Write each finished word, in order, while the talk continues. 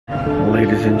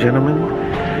ladies and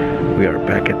gentlemen, we are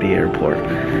back at the airport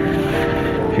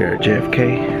here at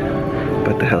JFK.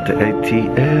 About to head to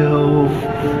ATL.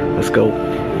 Let's go.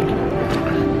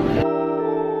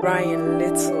 Ryan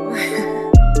Little.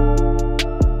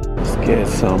 Let's get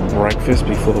some breakfast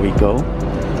before we go.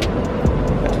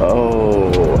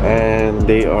 Oh, and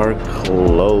they are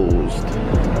closed.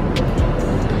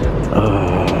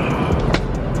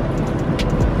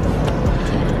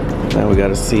 Now we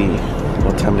gotta see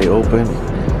what time they open,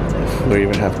 if we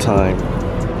even have time.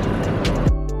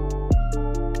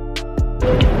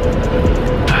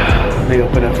 They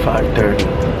open at 5:30.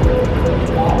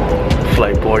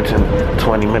 Flight boards in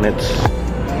 20 minutes.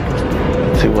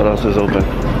 Let's see what else is open.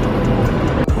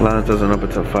 Lounge doesn't open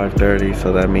until 5:30,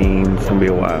 so that means it's gonna be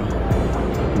a while.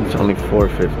 It's only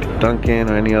 4:50. Dunkin'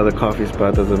 or any other coffee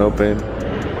spot doesn't open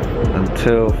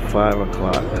until 5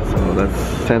 o'clock. So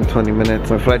that's 10-20 minutes.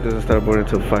 My flight doesn't start boarding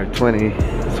until 5:20,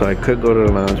 so I could go to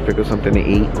the lounge, pick up something to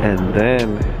eat, and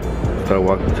then start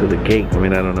walking to the gate. I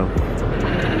mean, I don't know.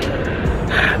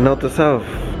 Note to self,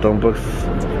 don't book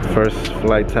first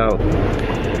flights out.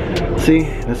 See,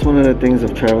 that's one of the things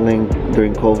of traveling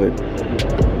during COVID.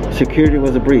 Security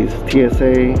was a breeze.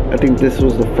 TSA, I think this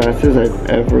was the fastest I've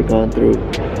ever gone through,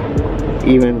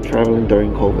 even traveling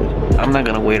during COVID. I'm not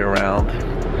gonna wait around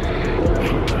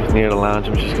near the lounge.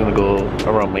 I'm just gonna go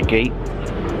around my gate,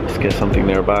 just get something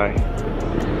nearby.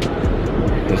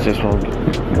 This just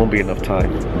won't be enough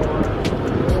time.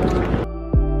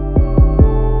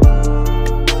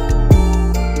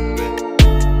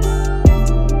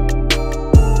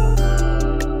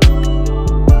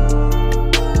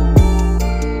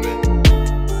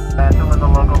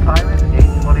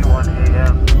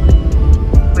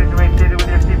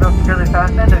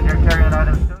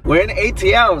 We're in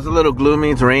ATL. It's a little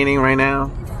gloomy. It's raining right now.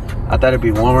 I thought it'd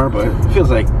be warmer, but it feels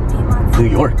like New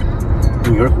York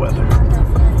weather,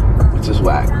 which is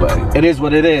whack, but it is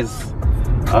what it is.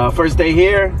 First day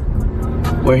here.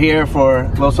 We're here for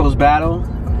Loso's battle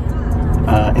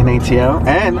in ATL,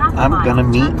 and I'm gonna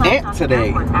meet Ant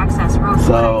today.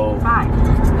 So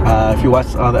if you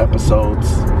watch other episodes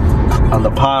on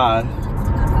the pod,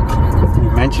 we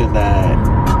mentioned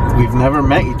that we've never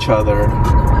met each other.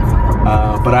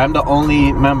 But I'm the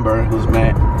only member who's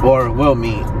met or will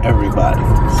meet everybody,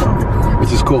 so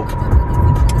which is cool.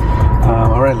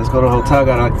 All right, let's go to the hotel.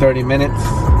 Got like 30 minutes,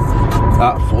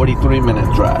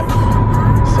 43-minute drive.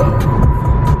 So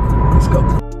let's go.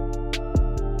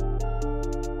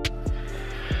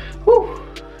 Whew,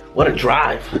 what a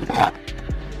drive!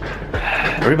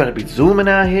 Everybody be zooming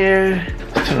out here.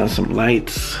 Turn on some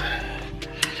lights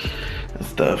and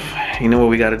stuff. You know what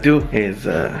we gotta do is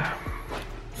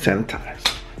sanitize.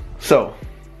 So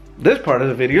this part of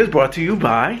the video is brought to you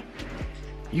by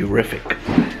Eurific.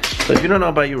 So if you don't know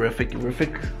about Eurific,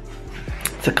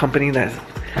 it's a company that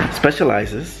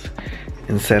specializes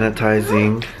in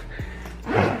sanitizing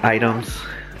items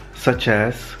such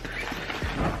as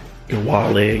your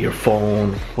wallet, your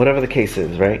phone, whatever the case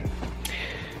is, right?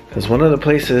 Because one of the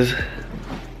places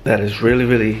that is really,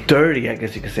 really dirty, I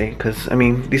guess you could say, because I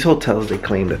mean, these hotels, they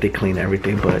claim that they clean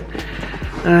everything, but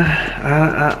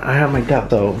I have my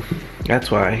doubt. So that's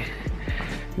why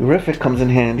Eurific comes in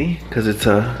handy, because it's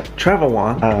a travel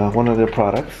wand, one of their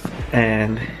products,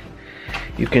 and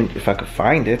you can, if I could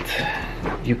find it,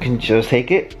 you can just take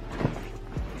it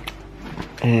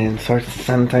and start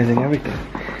sanitizing everything.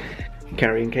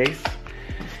 Carrying case,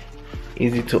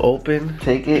 easy to open.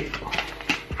 Take it.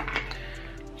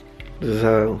 This is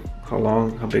how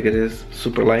big it is.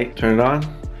 Super light. Turn it on.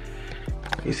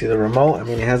 You see the remote? I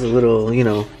mean, it has a little, you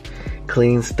know,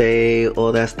 clean stay,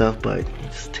 all that stuff, but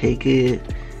just take it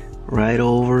right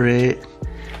over it.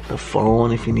 The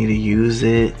phone, if you need to use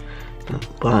it. The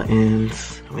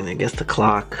buttons. I mean, I guess the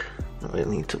clock. I don't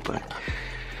really need to, but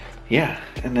yeah.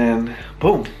 And then,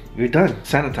 boom, you're done.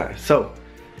 Sanitize. So,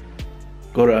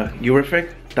 go to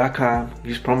eurific.com.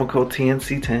 Use promo code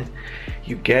TNC10.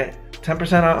 You get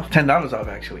 10% off, $10 off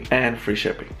actually, and free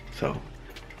shipping. So,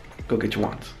 go get your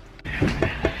wands.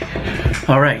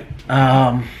 All right,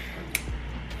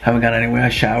 haven't got anywhere. I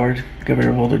showered, got rid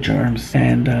of all the germs,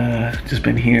 and just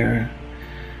been here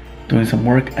doing some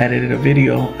work. Edited a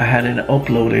video. I had it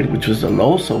uploaded, which was the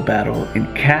Loso battle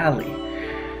in Cali.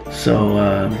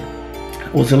 So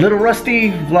was a little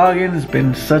rusty vlogging. It's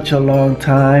been such a long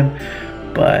time,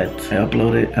 but I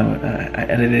uploaded, I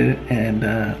edited it, and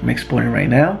I'm exporting right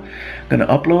now. I'm gonna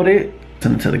upload it,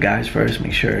 send it to the guys first,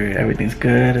 make sure everything's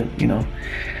good. You know,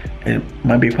 it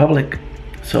might be public,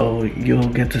 so you'll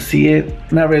get to see it.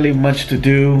 Not really much to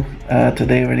do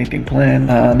today or anything planned.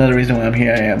 Another reason why I'm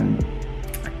here, I am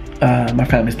my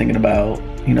family's thinking about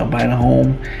you know, buying a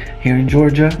home here in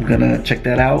Georgia. I'm gonna check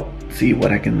that out, see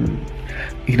what I can,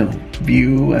 you know,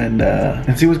 view and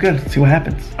see what's good, see what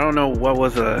happens. I don't know what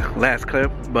was the last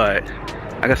clip, but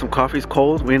I got some coffees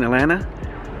cold. We in Atlanta,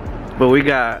 but we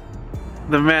got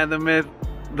the man, the myth,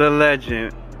 the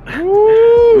legend,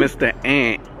 Mr.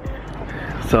 Ant.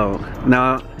 So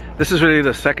now this is really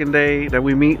the second day that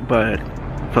we meet, but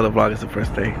for the vlog it's the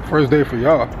first day. First day for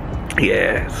y'all.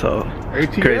 Yeah, so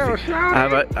ATL, crazy.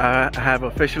 I have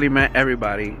officially met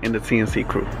everybody in the TNC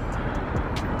crew.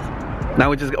 Now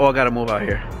we just all gotta move out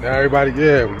here. Now everybody,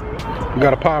 yeah, we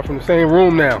got a pod from the same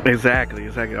room now. Exactly,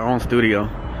 our own studio.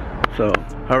 So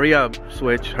hurry up,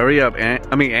 Switch. Hurry up, Ant.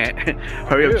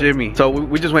 Hurry up, Jimmy. So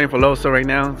we're just waiting for Loso right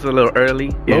now. It's a little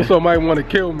early. Yeah. Loso might want to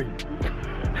kill me.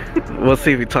 We'll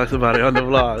see if he talks about it on the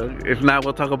vlog. If not,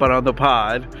 we'll talk about it on the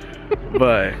pod.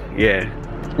 But yeah.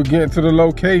 We're getting to the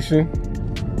location.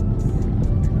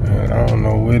 And I don't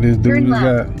know where this dude is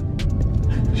at.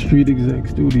 Street Exec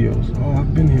Studios. Oh,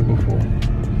 I've been here before.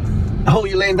 Oh,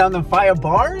 you laying down the fire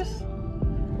bars?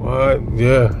 What?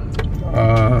 Yeah.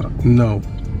 No.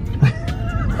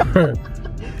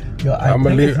 Yo, I'm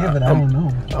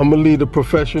gonna leave the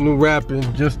professional rapping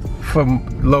just from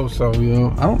Loso, you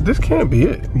know. This can't be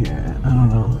it. Yeah, I don't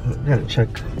know. I gotta check.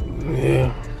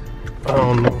 Yeah, I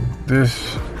don't know.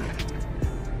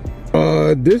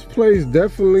 This place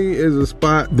definitely is a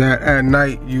spot that at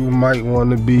night you might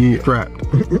want to be trapped.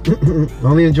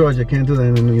 Only in Georgia, can't do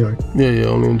that in New York. Yeah,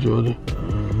 only in Georgia.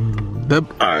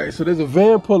 Alright, so there's a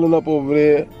van pulling up over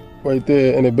there, right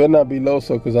there, and it better not be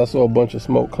Loso because I saw a bunch of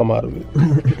smoke come out of it.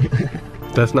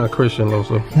 That's not Christian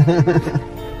Loso.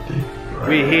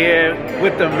 We here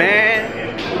with the man,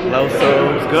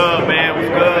 Loso. What's good, man? What's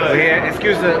good? We're here.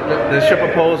 Excuse the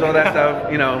stripper pose, all that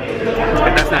stuff. You know,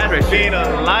 that's not Christian. Being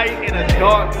a light in a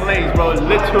dark place, bro.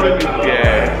 Literally.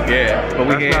 Yeah. But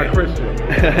we here. That's not Christian.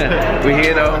 We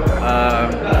here though.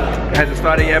 Hasn't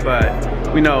started yet,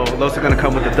 but we know Loso gonna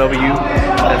come with the W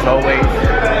as always.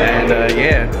 And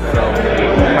yeah. So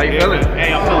how you feeling?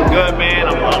 Hey, I'm feeling good, man.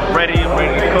 I'm ready. I'm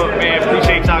ready to cook, man.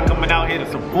 Appreciate y'all coming out here to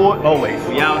support. Always.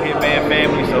 We out here, man,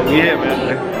 family. So we here,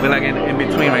 man. We're like in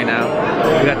between right now.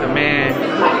 We got the man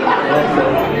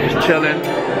just chilling,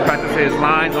 practicing his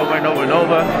lines over and over and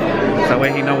over, so that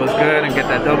way he knows what's good and get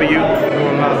that W. Doing a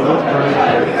lot of whispering.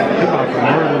 He's about to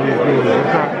murder this dude.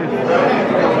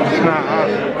 It's not.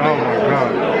 Oh my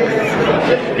God.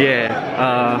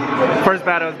 Yeah. First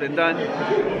battle has been done.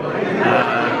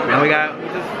 And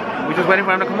we just waiting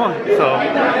for him to come on. So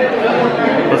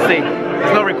we'll see.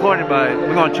 There's no recording, but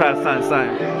we're gonna try to sign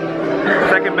something.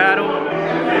 Second battle.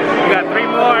 We got 3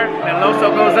 more, and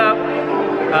Loso goes up.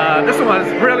 This one was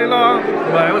really long,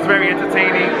 but it was very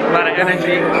entertaining. A lot of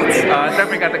energy.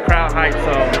 Definitely got the crowd hyped.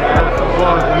 So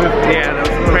yeah, there was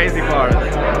some crazy bars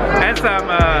and some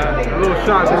little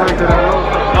shots right to that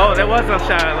Loso. Oh, there was a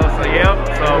shot at Loso. Yep.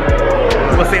 So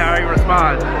we'll see how he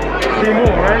responds. 3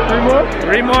 more, right? 3 more?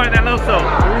 3 more and then Loso.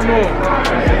 3 more.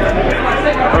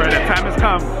 Alright, the time has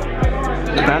come.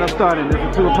 The battle started.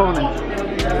 There's the 2 opponents.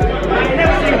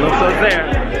 Loso's there.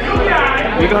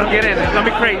 We're gonna get in. It's gonna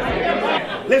be crazy.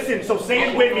 Listen, so say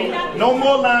it with me. No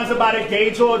more lines about a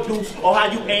gauge or a deuce or how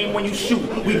you aim when you shoot.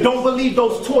 We don't believe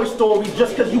those toy stories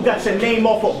just because you got your name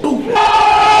off a boot.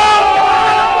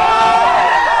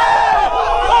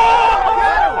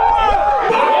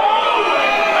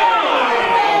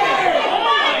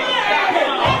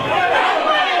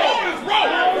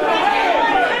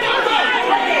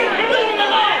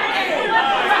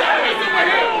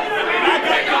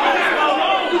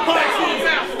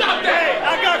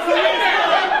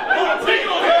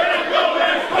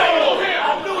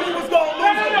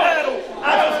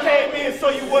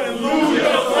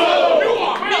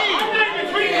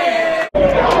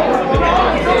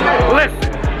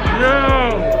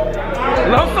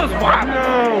 Loso's wild.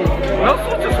 No.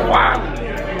 Loso's just wild.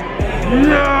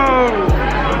 No.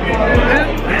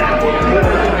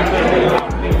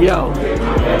 Yo.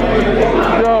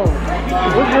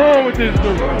 What's wrong with this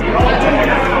dude?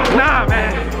 Nah,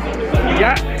 man.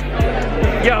 Yeah.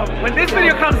 Yo, when this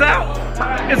video comes out,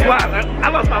 it's wild. I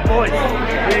lost my voice.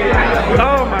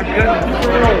 Oh my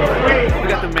goodness. We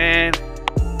got the man.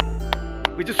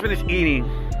 We just finished eating.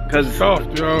 Cause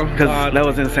that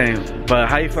was insane. But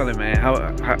how you feeling, man?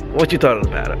 What you thought of the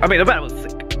battle? I mean, the battle was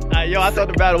sick. Yo, I thought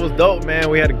the battle was dope, man.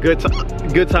 We had a good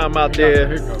time out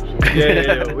there.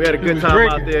 Yeah, we had a good time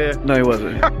out there. No, he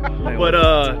wasn't. But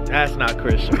that's not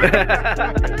Christian.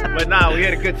 But nah, we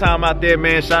had a good time out there,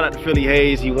 man. Shout out to Philly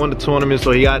Haze. He won the tournament,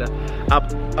 so he got an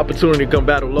opportunity to come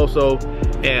battle Loso.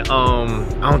 And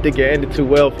I don't think it ended too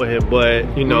well for him, but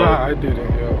you know. Nah, I didn't,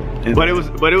 yo. But it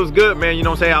was good, man. You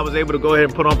know what I'm saying? I was able to go ahead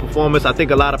and put on performance. I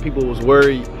think a lot of people was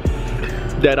worried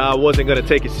that I wasn't gonna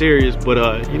take it serious, but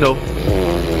you know,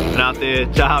 and out there,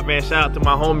 job, man. Shout out to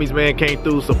my homies, man. Came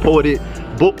through, supported.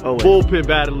 Bullpen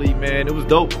Battle League, man. It was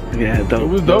dope. Yeah, dope. It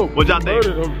was dope. What y'all think?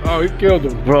 Oh, he killed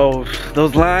him. Bro,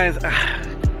 those lines,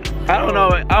 I don't know.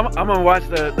 I'm gonna watch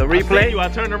the replay. I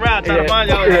turned around trying to find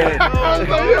y'all.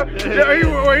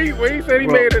 When he said he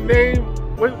made a name,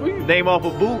 what Name off a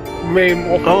boot. Name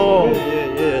off a boot.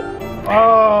 Yeah.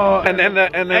 Oh, and then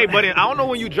hey, but I don't know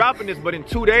when you dropping this, but in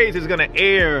 2 days it's gonna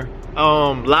air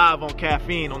live on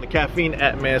Caffeine, on the Caffeine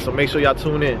app, man. So make sure y'all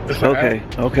tune in. Okay.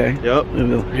 Yep.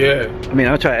 Yeah. I mean,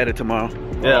 I'll try to edit tomorrow.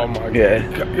 Yeah. Oh my God.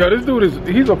 Yeah. Yo, this dude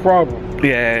he's a problem.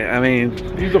 Yeah, I mean,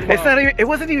 He's a problem. it's not even. It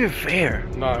wasn't even fair.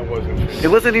 Nah, it wasn't. It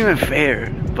wasn't even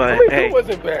fair. But I mean, hey, it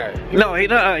wasn't bad. no,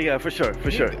 yeah, for sure.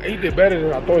 He did better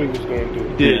than I thought he was going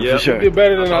to do. Yeah, for sure. He did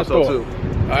better than I thought thought. so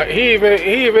too. He even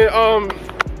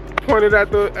pointed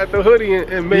at the hoodie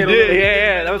and made a little,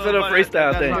 Yeah, that was a little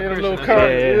freestyle thing. made a little That's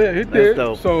comment. Yeah, Yeah, he did.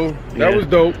 dope. So that was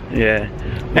dope. Yeah.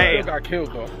 Hey, He got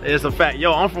killed though. it's a fact.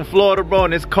 Yo, I'm from Florida, bro,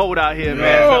 and it's cold out here,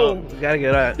 man. Yo. So, Gotta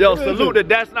get out. yo, salute to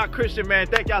That's Not Christian, man.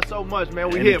 Thank y'all so much, man.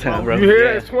 We here, Anytime, bro. You hear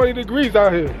Yeah. that? It's 20 degrees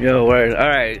out here. Yo, word. All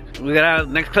right. We got our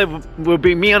next clip will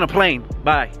be me on a plane.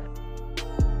 Bye.